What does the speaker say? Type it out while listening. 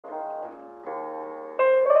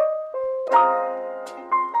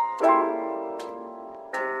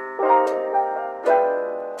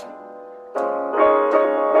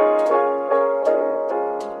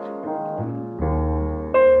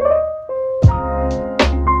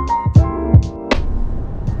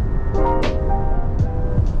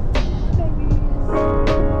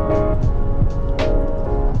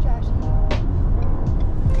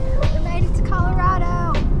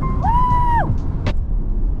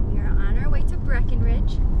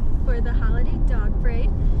Breckenridge for the holiday dog parade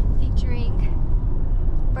featuring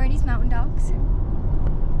Bernese Mountain Dogs.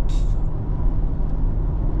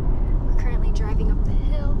 We're currently driving up the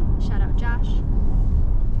hill. Shout out Josh.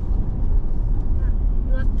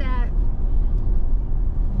 We left at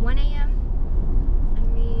 1 a.m.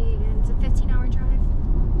 and it's a 15-hour drive.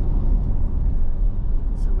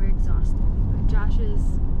 So we're exhausted. But Josh is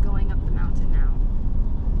going up the mountain now.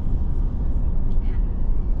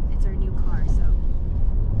 And it's our new car, so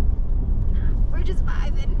we're just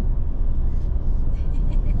vibing.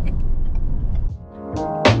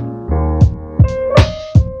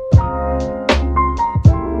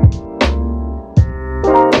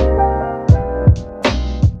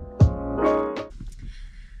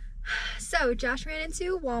 So Josh ran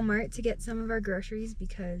into Walmart to get some of our groceries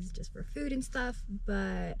because just for food and stuff,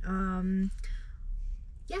 but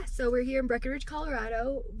yeah, so we're here in Breckenridge,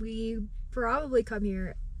 Colorado. We probably come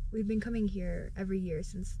here, we've been coming here every year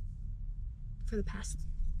for the past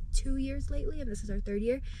 2 years lately, and this is our 3rd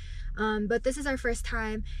year. But this is our first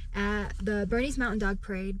time at the Bernese Mountain Dog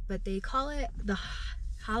Parade, but they call it the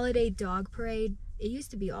Holiday Dog Parade. It used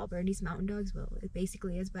to be all Bernese Mountain Dogs, well, it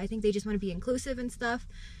basically is, but I think they just want to be inclusive and stuff.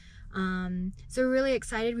 So we're really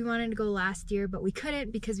excited. We wanted to go last year, but we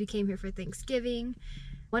couldn't because we came here for Thanksgiving.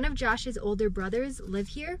 One of Josh's older brothers live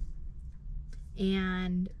here,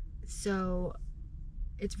 and so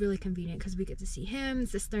it's really convenient because we get to see him,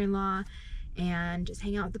 sister-in-law, and just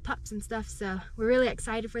hang out with the pups and stuff. So we're really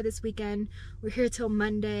excited for this weekend. We're here till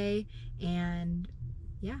Monday, and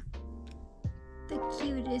yeah. The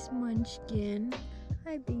cutest munchkin.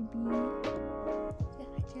 Hi, baby. Say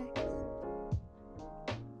hi, Jax.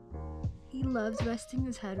 He loves resting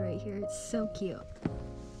his head right here. It's so cute.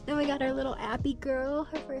 Then we got our little Appy girl,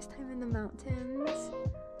 her first time in the mountains.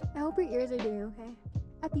 I hope her ears are doing okay.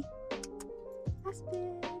 Appy.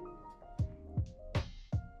 Aspen.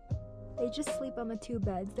 They just sleep on the 2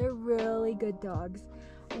 beds. They're really good dogs.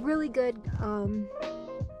 Really good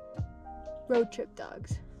road trip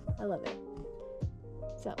dogs. I love it.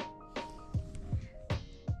 So.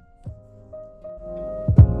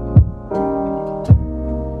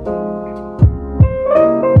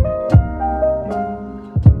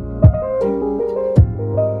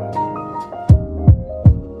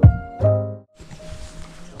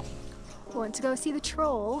 Went to go see the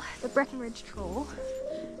troll, the Breckenridge troll.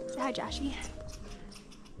 Say hi, Joshy.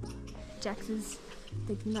 Jax is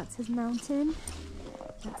thinking that's his mountain.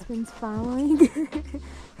 Aspen's following.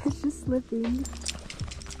 It's just slipping.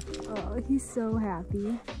 Oh, he's so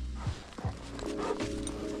happy.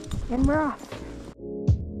 And we're off.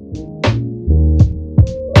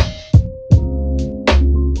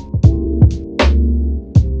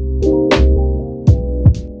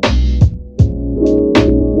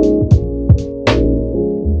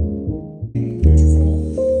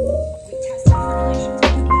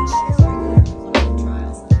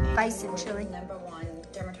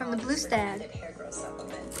 From the blue Stag.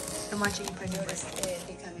 I'm watching you put in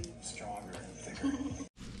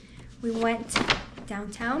We went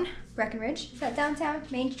downtown, Breckenridge. Is that downtown?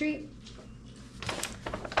 Main Street?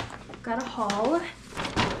 Got a haul.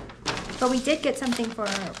 But we did get something for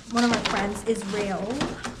one of our friends, Israel,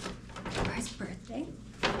 for his birthday.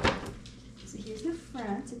 So here's the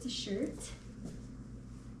front. It's a shirt.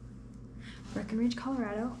 Breckenridge,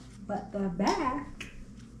 Colorado. But the back,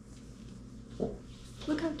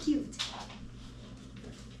 look how cute.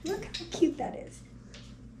 Look how cute that is.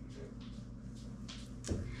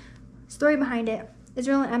 Story behind it.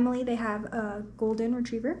 Israel and Emily, they have a golden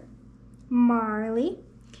retriever. Marley.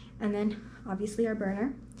 And then, obviously, our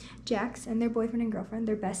burner. Jax and their boyfriend and girlfriend.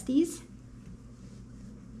 They're besties.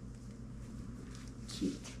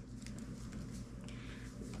 Cute.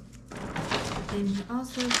 And we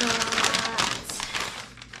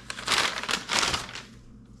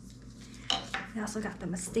also got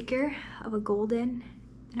them a sticker of a golden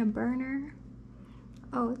and a burner.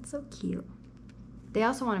 Oh, it's so cute. They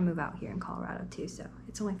also want to move out here in Colorado too, so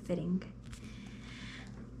it's only fitting.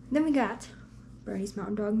 Then we got Bernese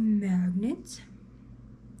Mountain Dog magnets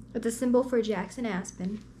with the symbol for Jax and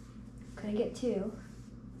Aspen. Could I get 2?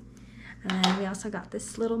 And then we also got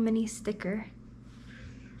this little mini sticker.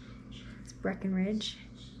 It's Breckenridge.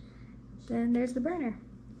 Then there's the burner.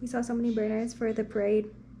 We saw so many burners for the parade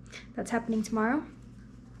that's happening tomorrow.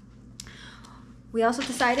 We also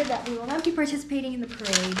decided that we will not be participating in the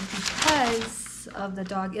parade because of the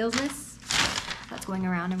dog illness that's going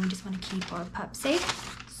around, and we just want to keep our pups safe.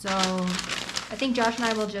 So I think Josh and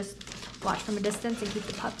I will just watch from a distance and keep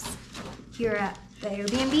the pups here at the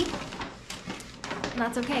Airbnb. And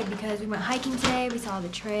that's okay because we went hiking today. We saw the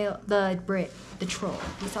troll.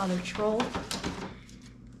 We saw the troll.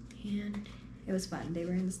 And it was fun. They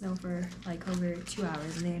were in the snow for like over 2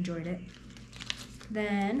 hours and they enjoyed it.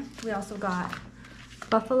 Then we also got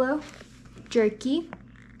buffalo jerky.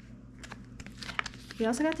 We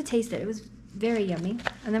also got to taste it. It was very yummy.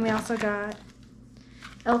 And then we also got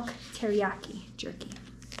elk teriyaki jerky.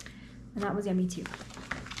 And that was yummy too.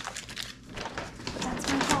 But that's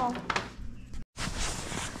my haul.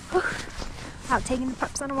 Out taking the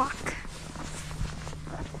pups on a walk.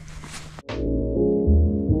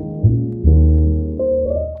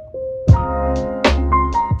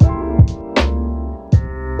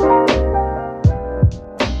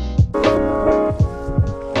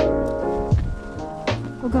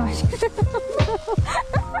 Oh gosh.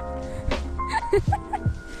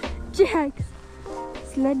 Jax,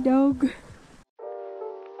 sled dog.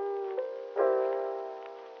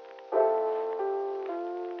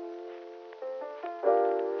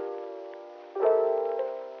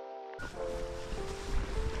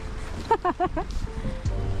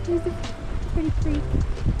 Here's a pretty creek.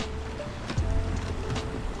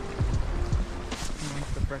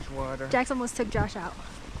 The fresh water. Jax almost took Josh out.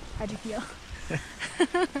 How'd you feel?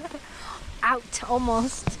 Out,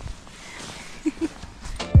 almost.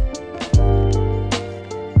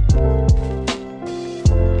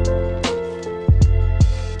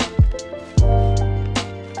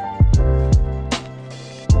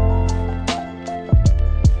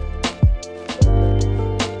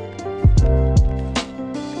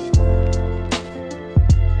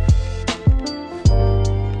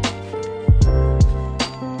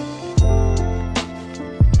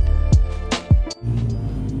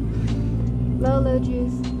 Lolo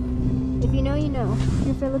juice. If you know, you know. If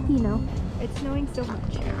you're Filipino. It's snowing so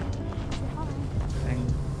much. Say hi.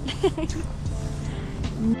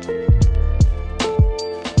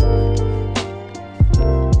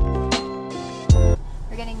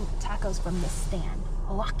 We're getting tacos from this stand.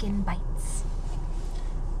 Oaxacan Bites.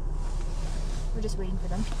 We're just waiting for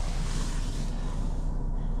them.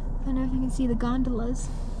 I don't know if you can see the gondolas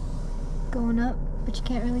going up, but you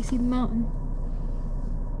can't really see the mountain.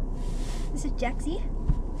 This is Jaxie.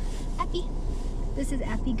 Appy. This is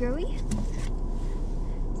Appy Girly.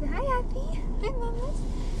 Say hi, Appy. Hi, mamas.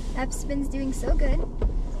 Aspen's doing so good.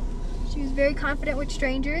 She was very confident with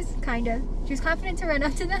strangers, kind of. She was confident to run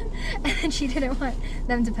up to them, and then she didn't want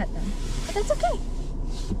them to pet them. But that's okay.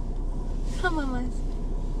 Come, mamas.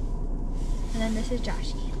 And then this is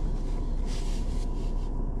Joshie.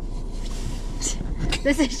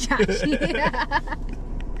 This is Joshie.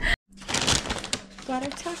 Got our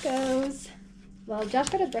tacos. Well, Josh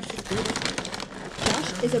got a breakfast burrito.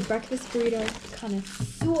 Josh is a breakfast burrito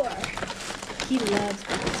connoisseur. He loves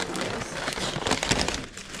breakfast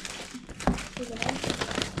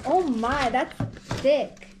burritos. Oh my, that's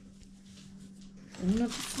thick. Open up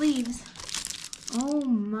the sleeves. Oh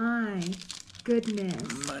my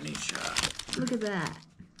goodness. Money shot. Look at that.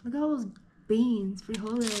 Look at all those beans,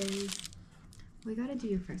 frijoles. We gotta do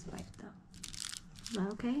your first bite though. Is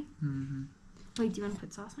that okay? Mm-hmm. Wait, do you want to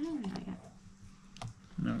put sauce on it or not yet?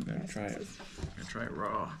 No, I'm gonna try it. I'm gonna try it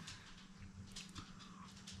raw.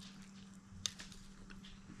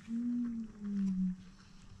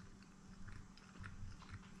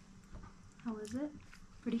 How is it?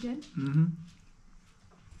 Pretty good? Mm-hmm.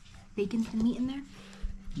 Bacon's the meat in there?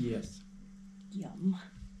 Yes. Yum.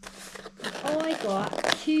 Oh, I got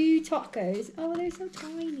 2 tacos. Oh, they're so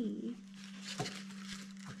tiny.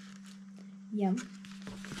 Yum.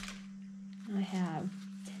 I have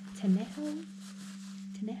Tenejo,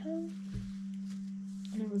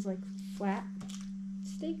 and it was like flat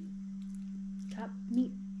steak, top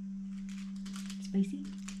meat, spicy.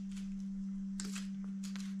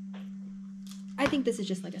 I think this is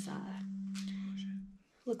just like a salad.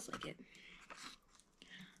 Looks like it.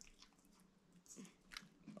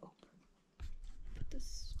 Oh. Put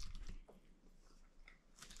this.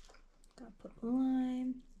 Gotta put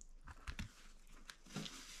lime.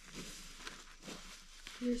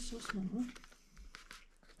 You're so small.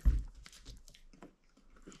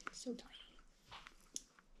 So tiny.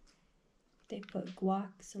 They put guac,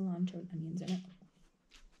 cilantro, and onions in it.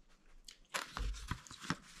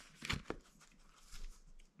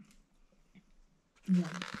 Yum.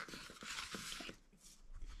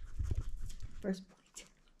 First bite.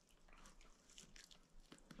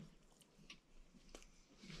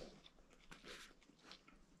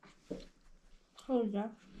 Oh yeah.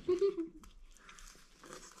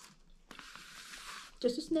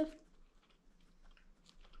 Just a sniff.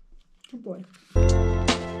 Good boy.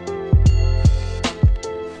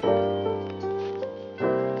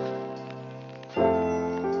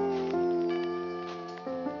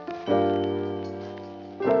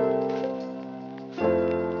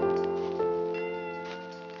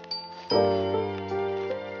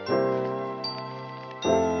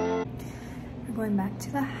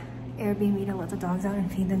 lots of dogs out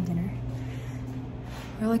and feed them dinner.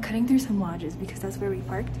 We're like cutting through some lodges because that's where we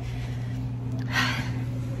parked.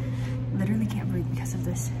 Literally can't breathe because of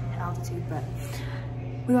this altitude, but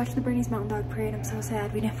we watched the Bernese Mountain Dog parade. I'm so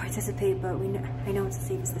sad we didn't participate, but I know it's the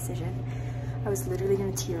safest decision. I was literally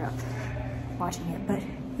gonna tear up watching it, but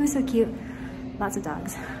it was so cute. Lots of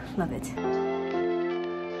dogs. Love it.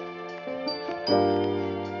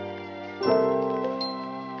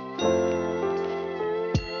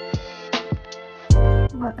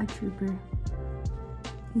 What a trooper.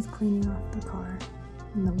 He's cleaning off the car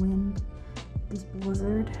in the wind, this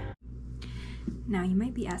blizzard. Now you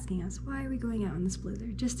might be asking us, why are we going out in this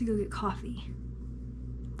blizzard? Just to go get coffee.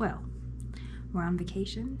 Well, we're on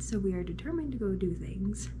vacation, so we are determined to go do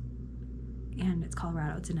things. And it's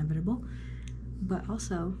Colorado, it's inevitable. But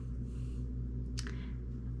also,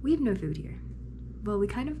 we have no food here. Well,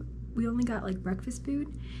 we only got like breakfast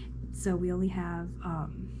food, so we only have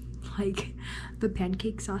like the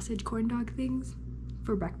pancake sausage corn dog things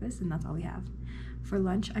for breakfast, and that's all we have. For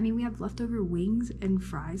lunch, I mean, we have leftover wings and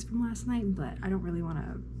fries from last night, but I don't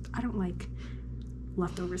like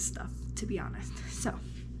leftover stuff, to be honest. So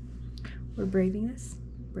we're braving this,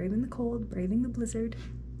 braving the cold, braving the blizzard.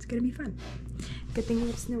 It's gonna be fun. Good thing we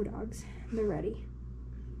have snow dogs. They're ready.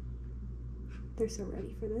 They're so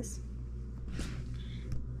ready for this.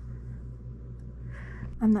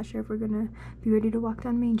 I'm not sure if we're gonna be ready to walk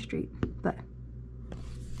down Main Street, but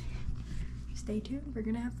stay tuned, we're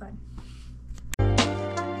gonna have fun.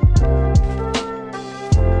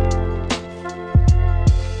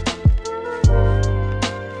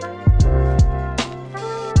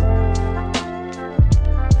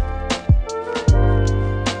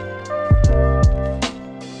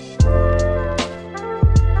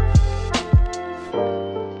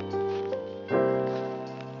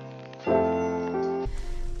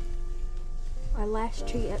 Our last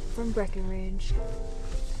treat from Breckenridge,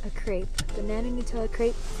 a crepe, banana Nutella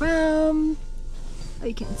crepe from, oh,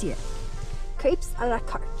 you can't see it, crepes a la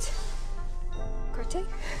carte. Carte?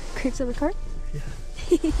 Crepes a la carte? Yeah.